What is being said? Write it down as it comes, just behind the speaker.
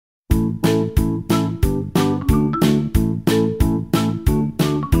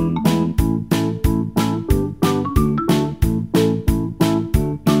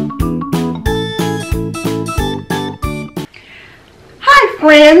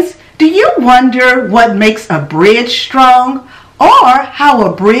friends, do you wonder what makes a bridge strong, or how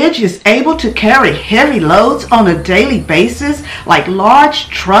a bridge is able to carry heavy loads on a daily basis like large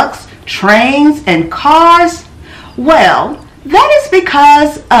trucks, trains, and cars? Well, that is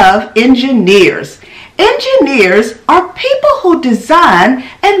because of engineers. Engineers are people who design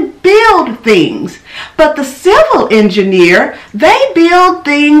and build things, but the civil engineer, they build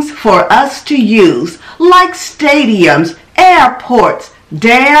things for us to use, like stadiums, airports,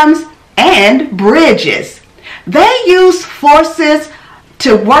 dams, and bridges. They use forces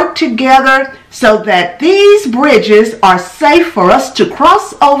to work together so that these bridges are safe for us to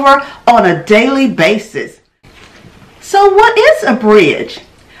cross over on a daily basis. So what is a bridge?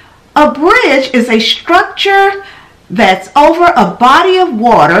 A bridge is a structure that's over a body of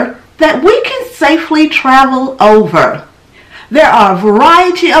water that we can safely travel over. There are a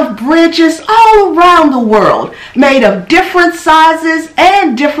variety of bridges all around the world, made of different sizes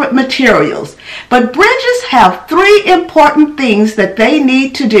and different materials. But bridges have three important things that they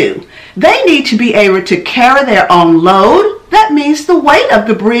need to do. They need to be able to carry their own load. That means the weight of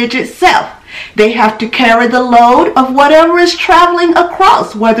the bridge itself. They have to carry the load of whatever is traveling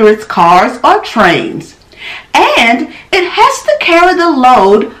across, whether it's cars or trains. And it has to carry the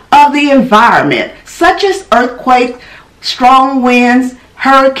load of the environment, such as earthquakes, strong winds,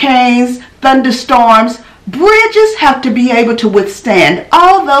 hurricanes, thunderstorms. Bridges have to be able to withstand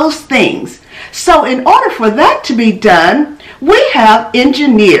all those things. So in order for that to be done, we have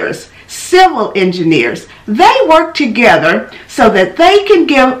engineers, civil engineers. They work together so that they can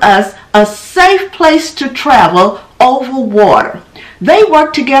give us a safe place to travel over water. They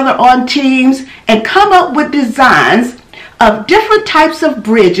work together on teams and come up with designs of different types of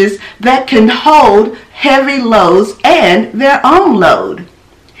bridges that can hold heavy loads and their own load.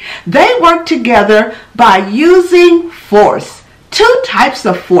 They work together by using force. Two types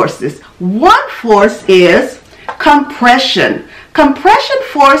of forces. One force is compression. Compression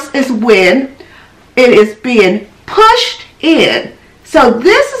force is when it is being pushed in. So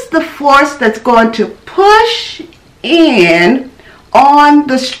this is the force that's going to push in on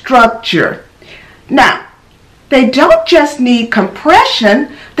the structure. Now, they don't just need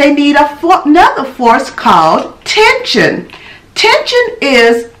compression, they need another force called tension. Tension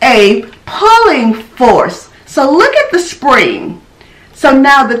is a pulling force. So look at the spring. So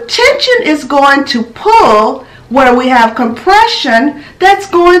now the tension is going to pull where we have compression that's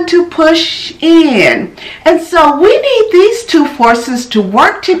going to push in. And so we need these two forces to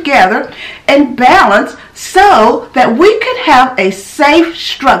work together and balance so that we could have a safe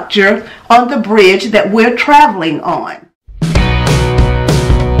structure on the bridge that we're traveling on.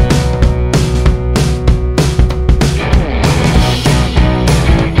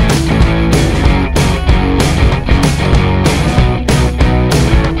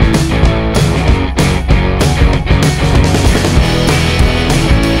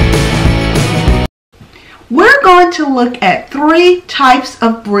 We're going to look at three types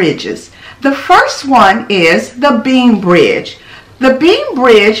of bridges. The first one is the beam bridge. The beam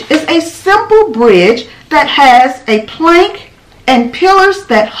bridge is a simple bridge that has a plank and pillars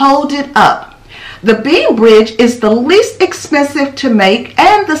that hold it up. The beam bridge is the least expensive to make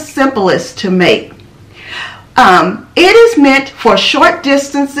and the simplest to make. It is meant for short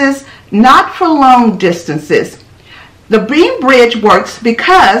distances, not for long distances. The beam bridge works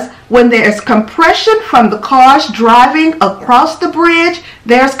because when there is compression from the cars driving across the bridge,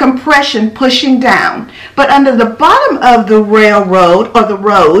 there's compression pushing down. But under the bottom of the railroad or the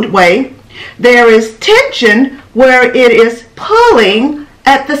roadway, there is tension where it is pulling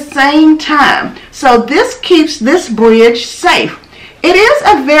at the same time. So this keeps this bridge safe. It is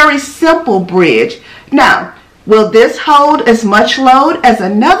a very simple bridge. Now, will this hold as much load as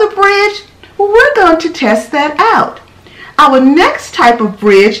another bridge? Well, we're going to test that out. Our next type of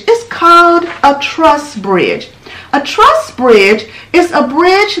bridge is called a truss bridge. A truss bridge is a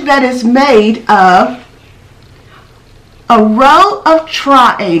bridge that is made of a row of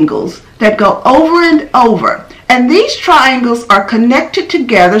triangles that go over and over. And these triangles are connected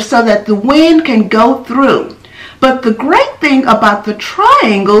together so that the wind can go through. But the great thing about the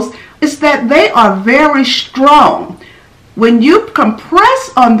triangles is that they are very strong. When you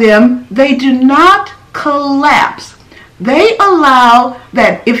compress on them, they do not collapse. They allow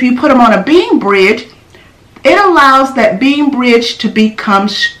that if you put them on a beam bridge, it allows that beam bridge to become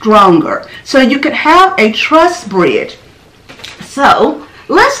stronger. So you could have a truss bridge. So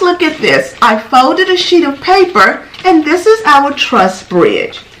let's look at this. I folded a sheet of paper and this is our truss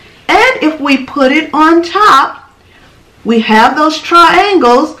bridge. And if we put it on top, we have those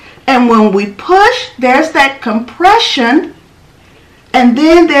triangles, and when we push, there's that compression And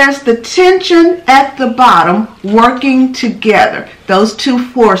then there's the tension at the bottom working together, those two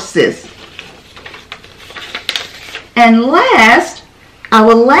forces. And last,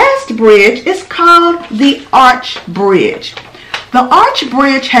 our last bridge is called the arch bridge. The arch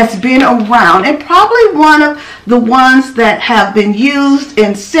bridge has been around and probably one of the ones that have been used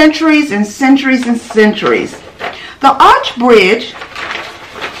in centuries and centuries and centuries. The arch bridge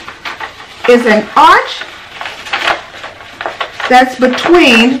is an arch that's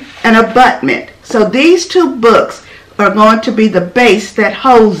between an abutment. So these two books are going to be the base that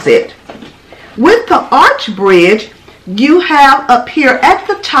holds it. With the arch bridge, you have up here at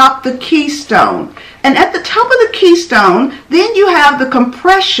the top the keystone. And at the top of the keystone, then you have the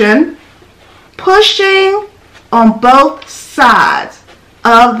compression pushing on both sides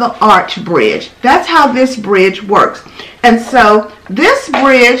of the arch bridge. That's how this bridge works. And so this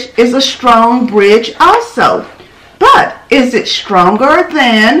bridge is a strong bridge also. But is it stronger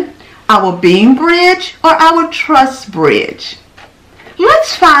than our beam bridge or our truss bridge?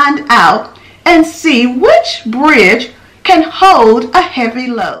 Let's find out and see which bridge can hold a heavy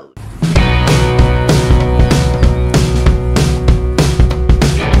load.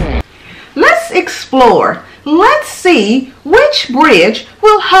 Let's explore. Let's see which bridge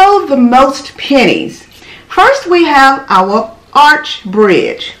will hold the most pennies. First we have our arch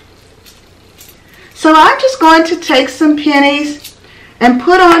bridge. So I'm just going to take some pennies and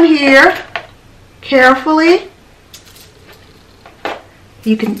put on here carefully.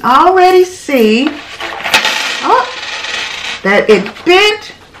 You can already see that it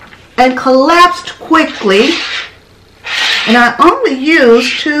bent and collapsed quickly. And I only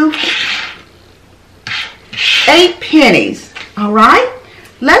used 8 pennies. All right,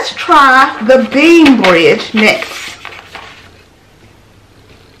 let's try the beam bridge next.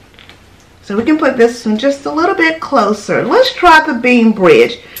 So we can put this one just a little bit closer. Let's try the beam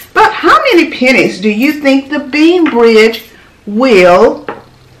bridge. But how many pennies do you think the beam bridge will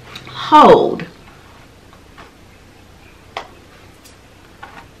hold?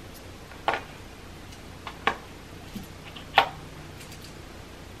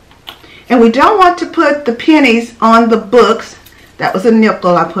 And we don't want to put the pennies on the books. That was a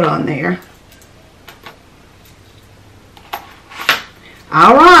nickel I put on there.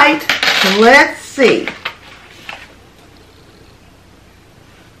 All right, so let's see.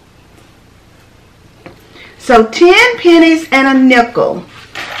 So 10 pennies and a nickel.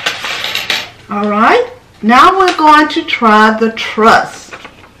 All right, now we're going to try the truss.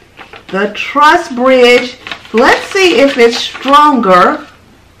 The truss bridge. Let's see if it's stronger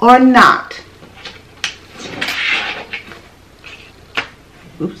or not.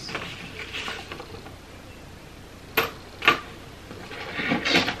 Oops.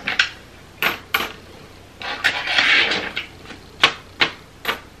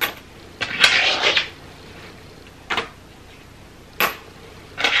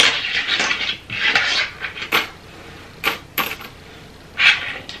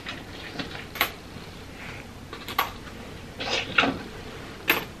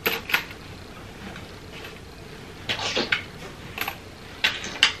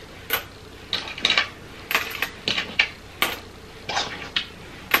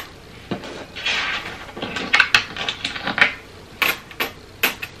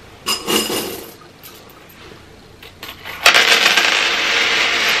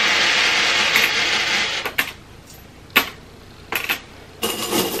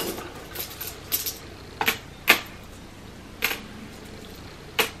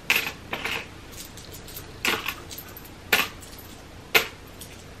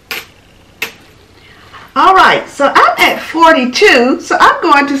 All right, so I'm at 42, so I'm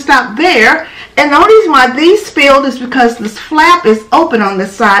going to stop there. And the only reason why these spilled is because this flap is open on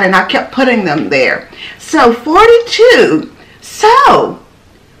this side and I kept putting them there. So 42. So,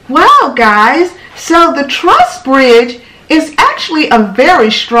 wow guys, so the truss bridge is actually a very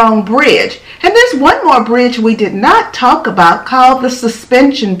strong bridge. And there's one more bridge we did not talk about called the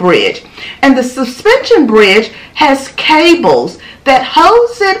suspension bridge. And the suspension bridge has cables that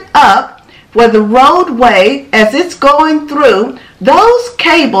holds it up where the roadway, as it's going through, those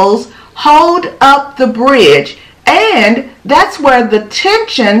cables hold up the bridge. And that's where the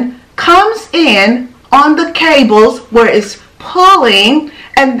tension comes in on the cables where it's pulling,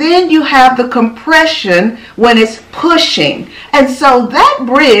 and then you have the compression when it's pushing. And so that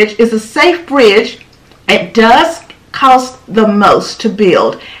bridge is a safe bridge. It does cost the most to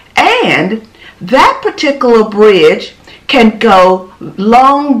build. And that particular bridge can go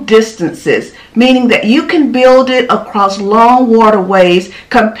long distances, meaning that you can build it across long waterways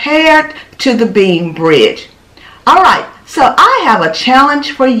compared to the beam bridge. All right, So I have a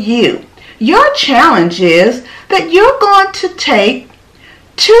challenge for you. Your challenge is that you're going to take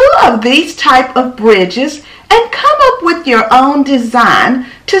 2 of these type of bridges and come up with your own design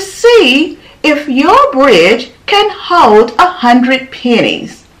to see if your bridge can hold 100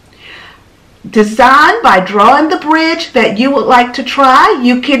 pennies. Design by drawing the bridge that you would like to try.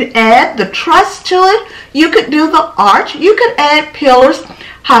 You could add the truss to it. You could do the arch. You could add pillars,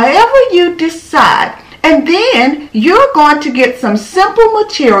 however you decide. And then you're going to get some simple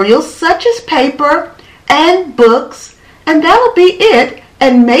materials such as paper and books, and that'll be it,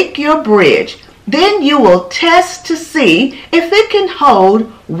 and make your bridge. Then you will test to see if it can hold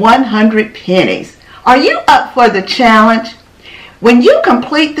 100 pennies. Are you up for the challenge? When you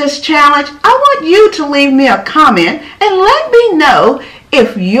complete this challenge, I want you to leave me a comment and let me know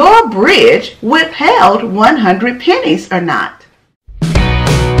if your bridge withheld 100 pennies or not.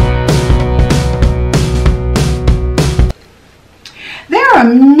 There are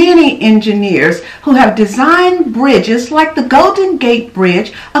many engineers who have designed bridges like the Golden Gate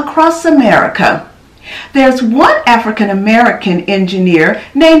Bridge across America. There's one African-American engineer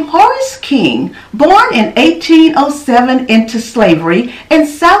named Horace King, born in 1807 into slavery in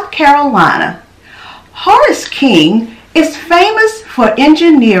South Carolina. Horace King is famous for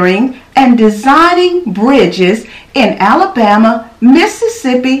engineering and designing bridges in Alabama,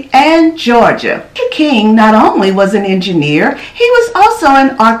 Mississippi, and Georgia. King not only was an engineer, he was also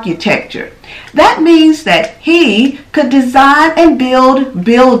an architect. That means that he could design and build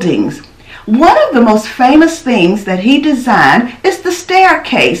buildings. One of the most famous things that he designed is the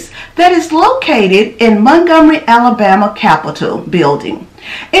staircase that is located in Montgomery, Alabama Capitol building.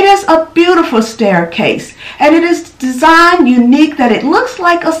 It is a beautiful staircase, and it is designed unique that it looks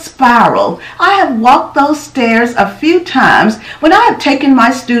like a spiral. I have walked those stairs a few times when I have taken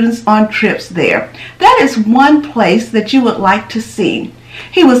my students on trips there. That is one place that you would like to see.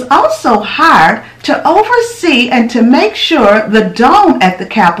 He was also hired to oversee and to make sure the dome at the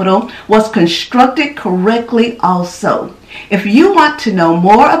Capitol was constructed correctly also. If you want to know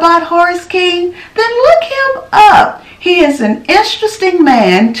more about Horace King, then look him up. He is an interesting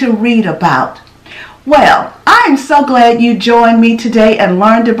man to read about. Well, I am so glad you joined me today and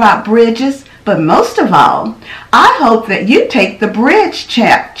learned about bridges. But most of all, I hope that you take the bridge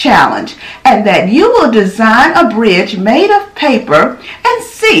challenge and that you will design a bridge made of paper and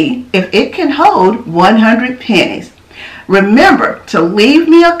see if it can hold 100 pennies. Remember to leave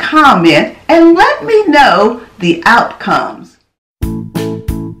me a comment and let me know the outcomes.